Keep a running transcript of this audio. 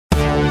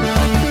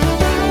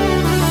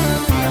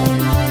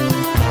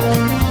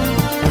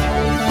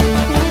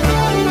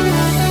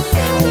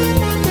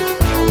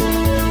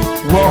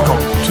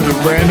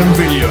random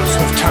videos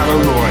of Tyler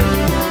Roy.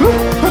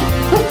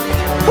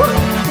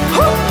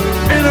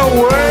 And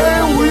away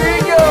we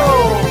go!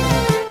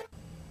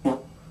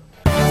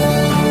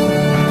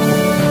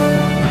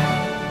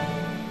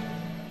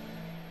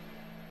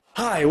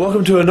 Hi,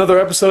 welcome to another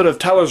episode of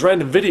Tyler's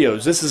Random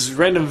Videos. This is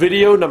random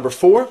video number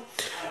 4.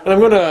 And I'm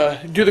going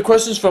to do the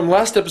questions from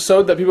last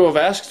episode that people have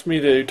asked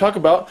me to talk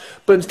about.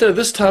 But instead of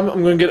this time,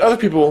 I'm going to get other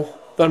people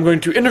that I'm going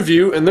to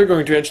interview, and they're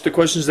going to answer the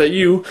questions that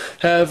you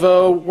have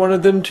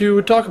wanted them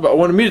to talk about,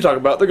 wanted me to talk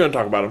about. They're going to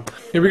talk about them.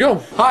 Here we go.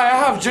 Hi, I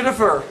have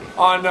Jennifer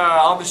on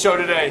the show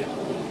today.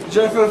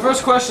 Jennifer, the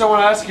first question I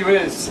want to ask you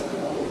is,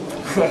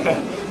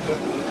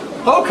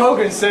 Hulk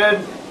Hogan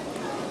said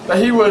that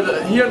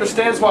he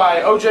understands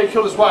why OJ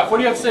killed his wife. What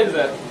do you have to say to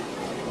that?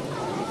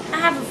 I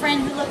have a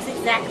friend who looks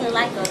exactly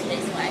like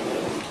OJ's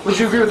wife. Would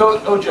you agree with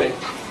OJ?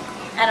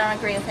 I don't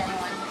agree with anyone.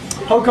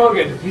 Hulk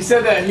Hogan, he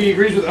said that he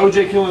agrees with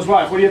OJ killing his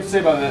wife. What do you have to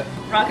say about that?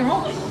 Rock and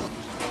roll.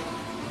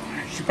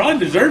 She probably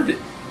deserved it.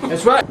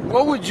 That's right.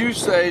 What would you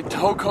say to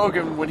Hulk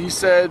Hogan when he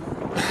said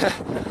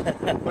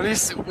when he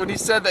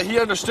said that he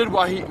understood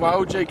why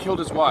OJ killed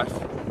his wife?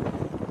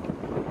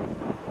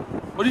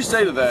 What do you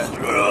say to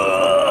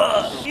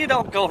that? You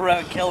don't go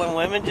around killing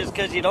women just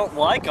because you don't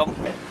like them.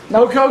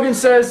 Hulk Hogan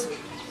says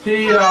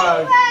he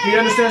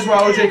understands why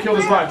OJ killed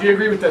his wife. Do you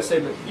agree with that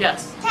statement?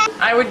 Yes.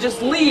 I would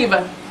just leave.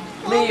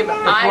 Leave.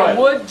 what? I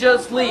would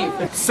just leave.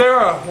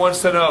 Sarah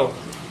wants to know,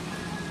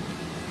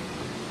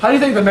 how do you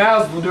think the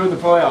Mavs will do in the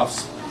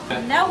playoffs?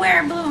 They'll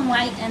wear blue and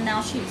white and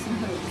they'll shoot some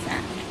hoops.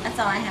 That's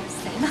all I have to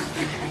say about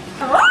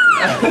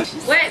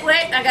that.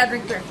 wait, I gotta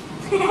drink beer.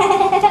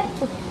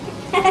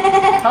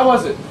 How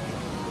was it?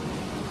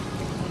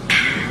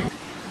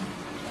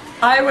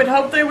 I would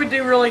hope they would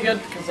do really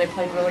good because they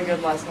played really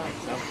good last night.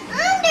 So.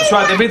 That's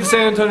right, they beat the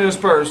San Antonio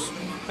Spurs.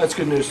 That's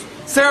good news.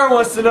 Sarah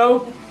wants to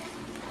know,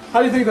 how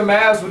do you think the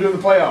Mavs will do in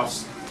the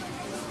playoffs?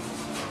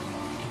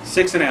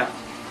 6-0.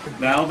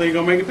 Now they're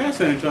gonna make it past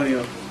San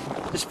Antonio.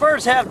 The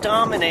Spurs have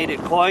dominated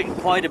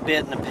quite a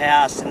bit in the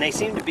past, and they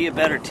seem to be a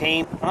better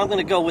team. I'm going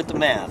to go with the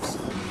Mavs.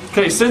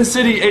 Okay, Sin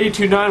City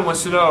 829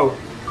 wants to know,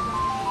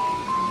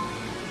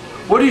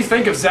 what do you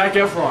think of Zac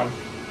Efron?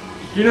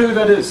 Do you know who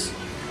that is?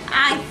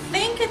 I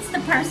think it's the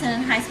person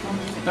in High School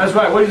Musical. That's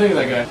right. What do you think of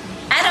that guy?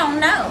 I don't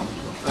know.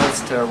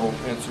 That's a terrible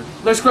answer.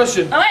 Next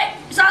question. Oh wait,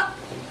 stop.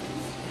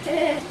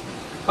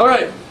 All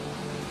right.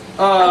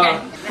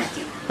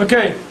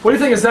 Okay. What do you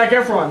think of Zac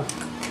Efron?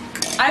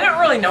 I don't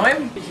really know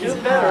him. He's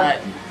hot.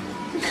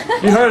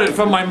 You heard it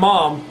from my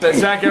mom that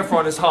Zac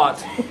Efron is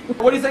hot.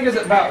 What do you think is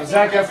it about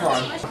Zac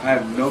Efron? I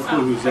have no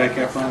clue who Zac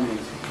Efron is.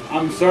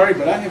 I'm sorry,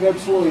 but I have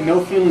absolutely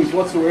no feelings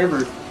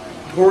whatsoever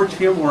towards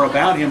him or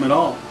about him at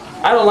all.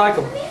 I don't like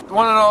him. I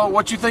want to know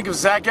what you think of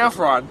Zac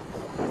Efron.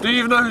 Do you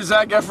even know who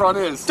Zac Efron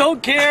is?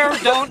 Don't care,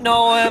 don't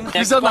know him.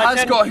 He's in the high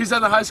school. He's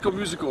in the High School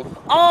Musical.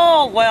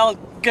 Oh, well,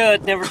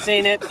 good. Never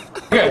seen it.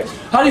 Okay.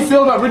 How do you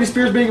feel about Britney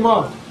Spears being a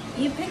mom?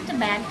 You picked a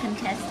bad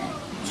contestant.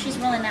 She's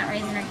really not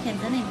raising her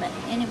kids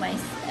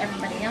anyways,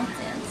 everybody else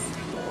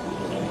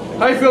is.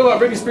 How do you feel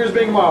about Britney Spears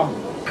being a mom?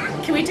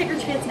 Can we take her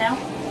kids now?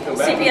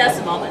 CPS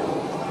involvement.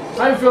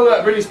 How do you feel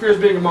about Britney Spears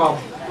being a mom?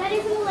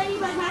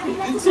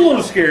 It's a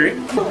little scary.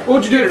 What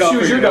would you do if she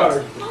was your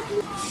daughter?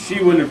 She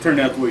wouldn't have turned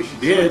out the way she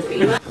did.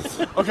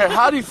 Okay,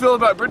 how do you feel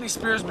about Britney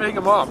Spears being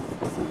a mom?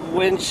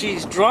 When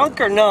she's drunk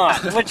or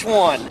not? Which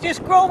one?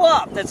 Just grow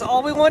up. That's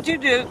all we want you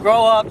to do.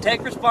 Grow up,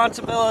 take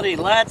responsibility.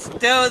 Let's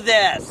do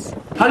this.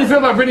 How do you feel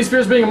about Britney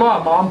Spears being a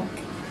mom, Mom?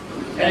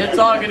 And it's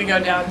all gonna go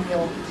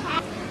downhill.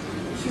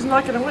 She's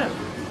not gonna win.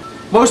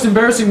 Most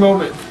embarrassing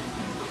moment?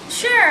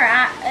 Sure,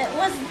 it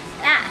was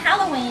at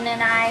Halloween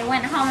and I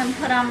went home and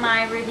put on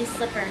my ruby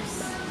slippers.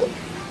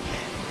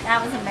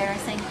 That was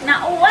embarrassing.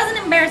 No, it wasn't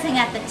embarrassing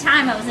at the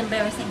time, it was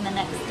embarrassing the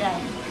next day.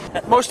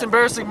 Most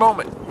embarrassing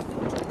moment?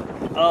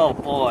 Oh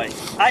boy.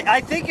 I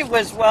think it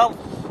was, well,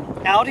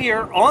 out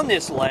here on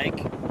this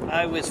lake,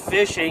 I was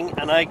fishing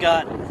and I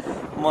got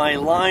my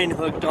line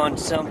hooked on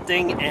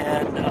something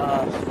and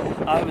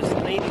I was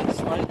leaning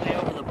slightly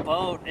over the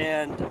boat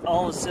and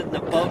all of a sudden the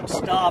boat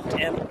stopped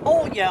and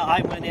oh yeah,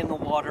 I went in the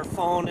water,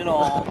 phone and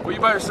all. Were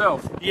you by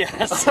yourself?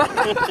 Yes.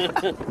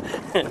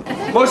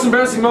 Most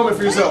embarrassing moment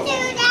for yourself?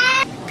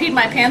 Peed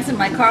my pants in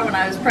my car when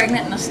I was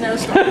pregnant in a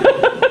snowstorm.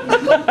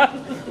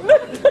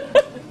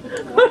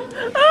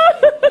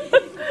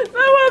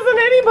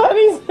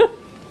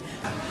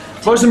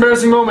 Most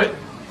embarrassing moment?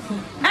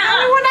 The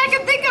only one I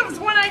can think of is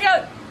when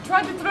I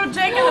tried to throw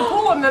Jake in the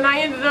pool and then I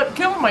ended up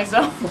killing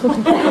myself.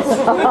 And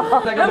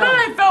then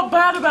I felt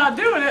bad about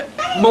doing it.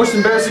 Most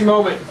embarrassing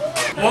moment?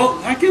 Well,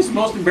 I guess the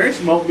most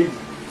embarrassing moment would be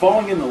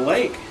falling in the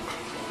lake.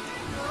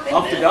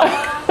 Off the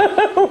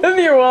dock. With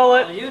your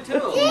wallet. Oh, you too.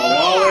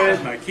 My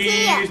wallet, my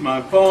keys,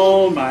 my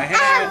phone, my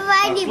hat,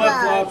 my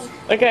flip-flops.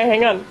 Okay,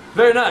 hang on.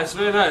 Very nice,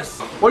 very nice.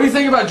 What do you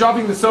think about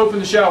dropping the soap in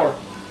the shower?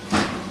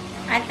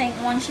 I think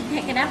one should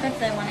pick it up if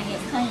they want to get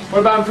clean. What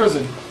about in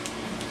prison?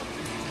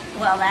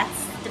 Well,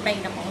 that's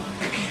debatable.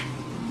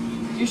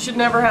 You should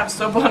never have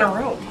soap on a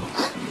rope.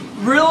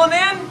 Reeling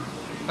in?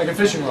 Like a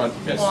fishing rod,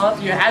 yes. Well,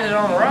 if you had it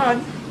on a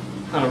rod.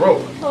 On a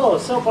rope. Oh,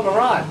 soap on a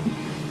rod.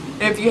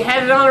 If you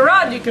had it on a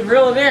rod, you could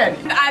reel it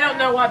in. I don't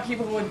know why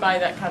people would buy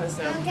that kind of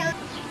soap.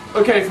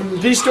 Okay, from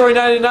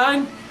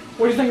D-Story99,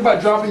 what do you think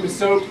about dropping the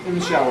soap in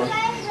the shower?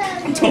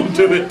 Don't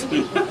do it.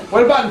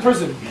 What about in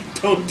prison?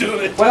 Don't do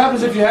it. What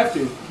happens if you have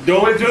to?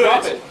 Don't What if you do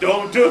drop it.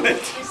 Don't do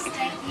it.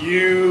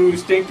 You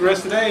stink the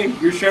rest of the day.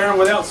 You're showering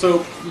without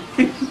soap.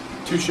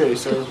 Touche,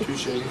 sir.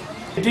 Touche.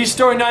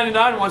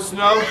 D-Story99 wants to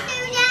know,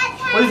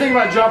 what do you think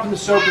about dropping the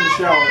soap in the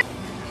shower?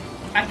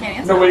 I can't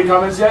answer. No witty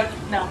comments yet?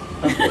 No.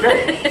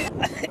 Okay.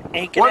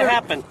 Ain't gonna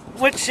happen.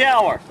 Which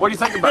shower? What do you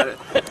think about it?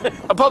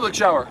 A public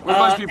shower with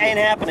most people. Ain't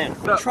happening.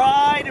 No.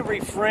 Try to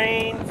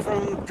refrain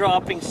from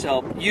dropping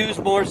soap. Use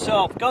more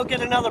soap. Go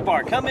get another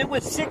bar. Come in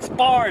with 6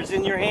 bars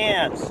in your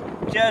hands.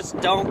 Just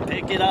don't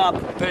pick it up.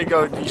 There you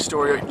go,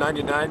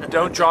 D-Story99.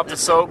 Don't drop the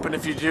soap, and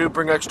if you do,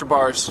 bring extra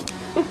bars.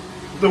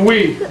 The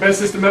Wii, best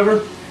system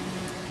ever?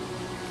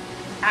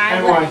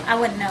 And why? I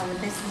wouldn't know.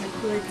 This is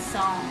a good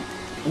song.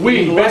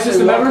 Wii, best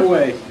system walk ever?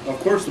 away. Of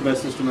course, the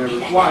best system ever.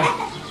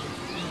 Why?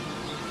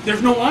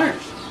 There's no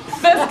wires.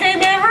 Best game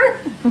ever?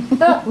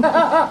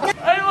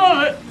 I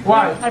love it.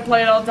 Why? I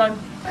play it all the time.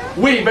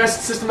 Wii,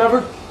 best system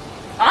ever?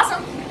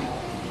 Awesome.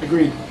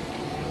 Agreed.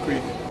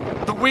 Agreed.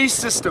 The Wii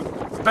system,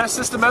 best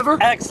system ever?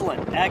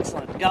 Excellent,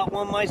 excellent. Got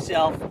one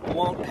myself.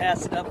 Won't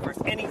pass it up for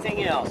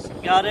anything else.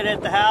 Got it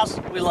at the house.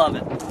 We love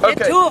it. Okay.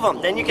 Get 2 of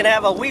them, then you can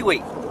have a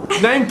wee-wee.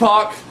 Name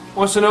Pock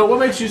wants to know what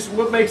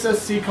makes us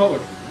see color.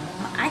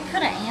 I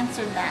could have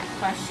answered that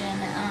question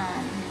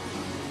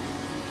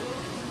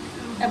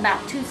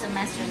about 2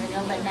 semesters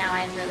ago, but now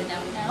I really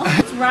don't know.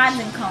 It's rods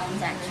and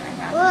cones,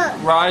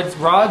 actually. Rods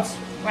Rods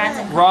and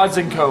cones. Rods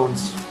and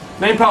cones.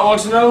 Name Pot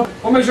wants to know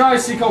what makes your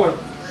eyes see color.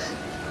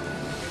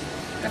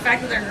 The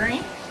fact that they're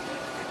green?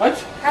 What?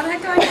 How the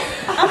heck do I?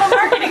 I'm a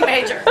marketing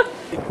major.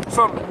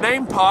 From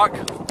Name Pock,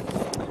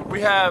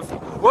 we have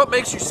what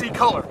makes you see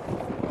color.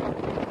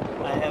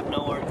 I have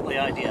no earthly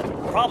idea.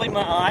 Probably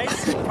my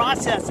eyes.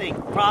 Processing.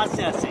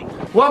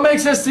 What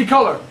makes us see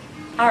color?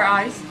 Our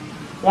eyes.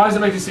 Why does it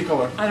make you see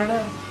color? I don't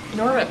know. An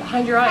orbit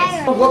behind your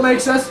eyes. What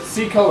makes us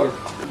see color?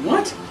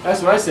 What?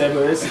 That's what I said,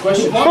 but it's the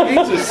question. What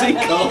makes us see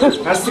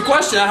color? That's the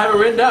question. I have it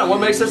written down. What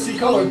makes us see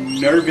color?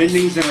 Nerve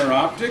endings in our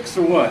optics,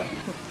 or what?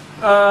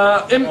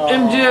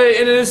 MJ,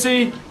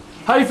 NNC,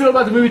 how do you feel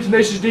about the movie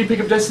Tenacious D, Pick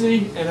Up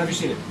Destiny, and have you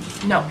seen it?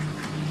 No.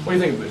 What do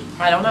you think of it?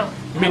 I don't know.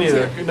 Me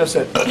neither. Good enough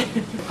said.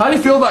 How do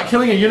you feel about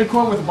killing a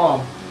unicorn with a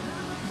bomb?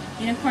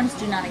 Unicorns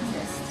do not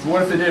exist.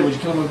 What if they did? Would you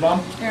kill them with a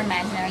bomb? They're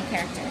imaginary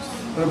characters.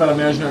 What about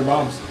imaginary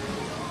bombs?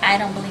 I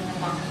don't believe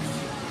in bombs.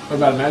 What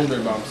about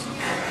imaginary bombs?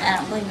 I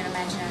don't believe in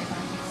imaginary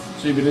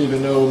bombs. So you believe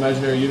in no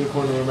imaginary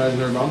unicorn or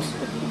imaginary bombs?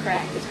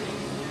 Correct.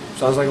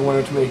 Sounds like a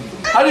winner to me.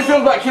 How do you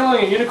feel about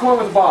killing a unicorn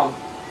with a bomb?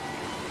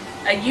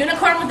 A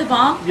unicorn with a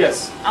bomb?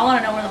 Yes. I want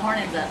to know where the horn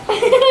ends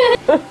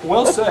up.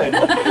 Well said.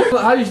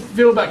 How do you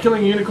feel about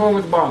killing a unicorn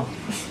with a bomb?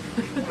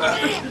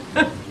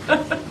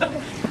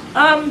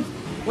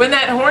 When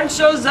that horn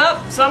shows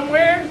up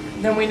somewhere,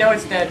 then we know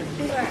it's dead.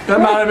 That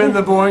might have been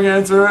the boring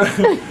answer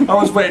I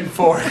was waiting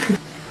for.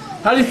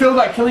 How do you feel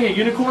about killing a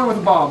unicorn with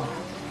a bomb?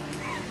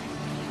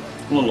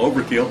 A little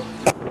overkill.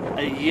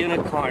 A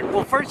unicorn.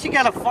 Well, first you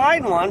gotta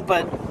find one,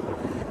 but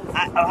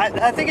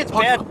I think it's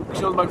bad.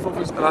 Show the microphone,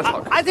 please, and I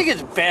talk. I think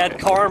it's bad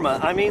karma.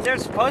 I mean,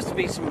 there's supposed to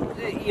be some,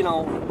 you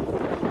know,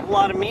 a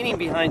lot of meaning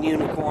behind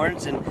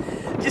unicorns, and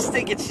just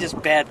think it's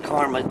just bad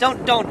karma.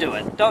 Don't do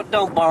it.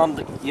 Don't bomb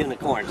the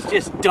unicorns.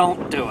 Just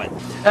don't do it.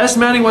 S.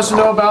 Manning wants to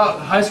know about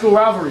high school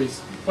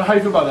rivalries. Well, how do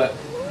you feel about that?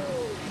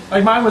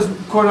 Like mine was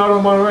Coronado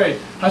and Monterey.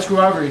 High school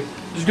rivalry.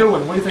 It's a good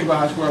one. What do you think about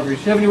high school rivalries?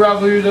 Do you have any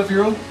rivalries of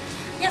your own?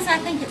 Yes, I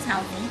think it's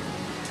healthy.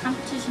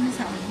 Competition is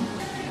healthy.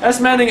 S.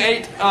 Manning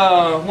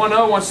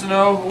 810 wants to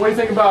know what do you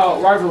think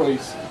about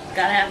rivalries?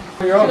 Gotta have.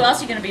 Who Your own. else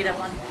are you gonna beat up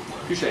on?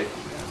 Touche.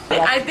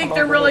 I think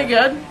they're really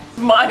good.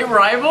 My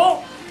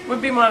rival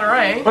would be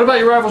Monterey. What about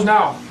your rivals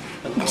now?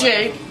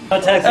 Jake.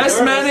 S.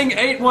 Manning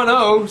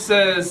 810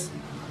 says,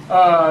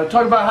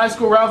 talk about high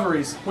school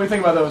rivalries. What do you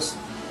think about those?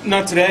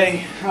 Not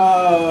today.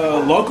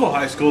 Local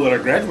high school that I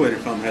graduated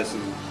from has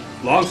some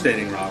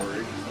long-standing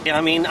rivalry. I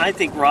mean, I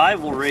think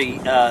rivalry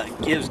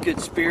gives good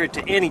spirit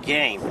to any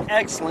game.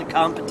 Excellent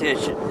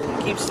competition.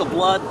 Keeps the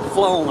blood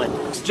flowing.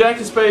 Jack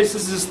in Space,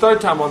 this is his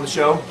 3rd time on the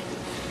show.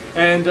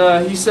 And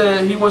he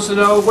said he wants to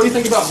know, what do you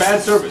think about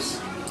bad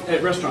service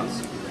at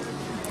restaurants?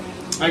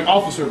 Like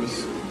awful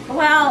service.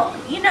 Well,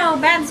 you know,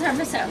 bad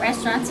service at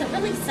restaurants, it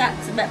really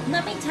sucks, but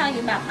let me tell you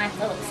about my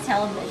Philips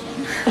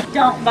television.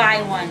 Don't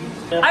buy one.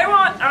 I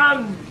want,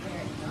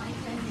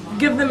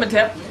 give them a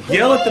tip.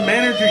 Yell at the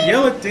manager,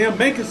 yell at them,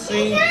 make a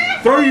scene,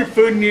 throw your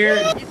food in the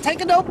air.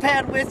 Take a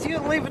notepad with you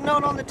and leave a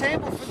note on the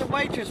table for the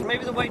waitress.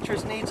 Maybe the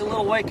waitress needs a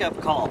little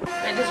wake-up call.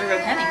 They deserve a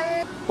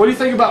penny. What do you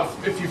think about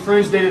if your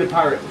friends dated a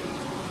pirate?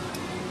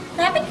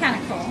 That'd be kind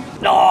of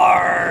cool.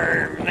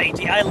 Narr,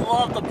 matey, I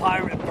love the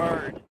pirate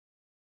bird.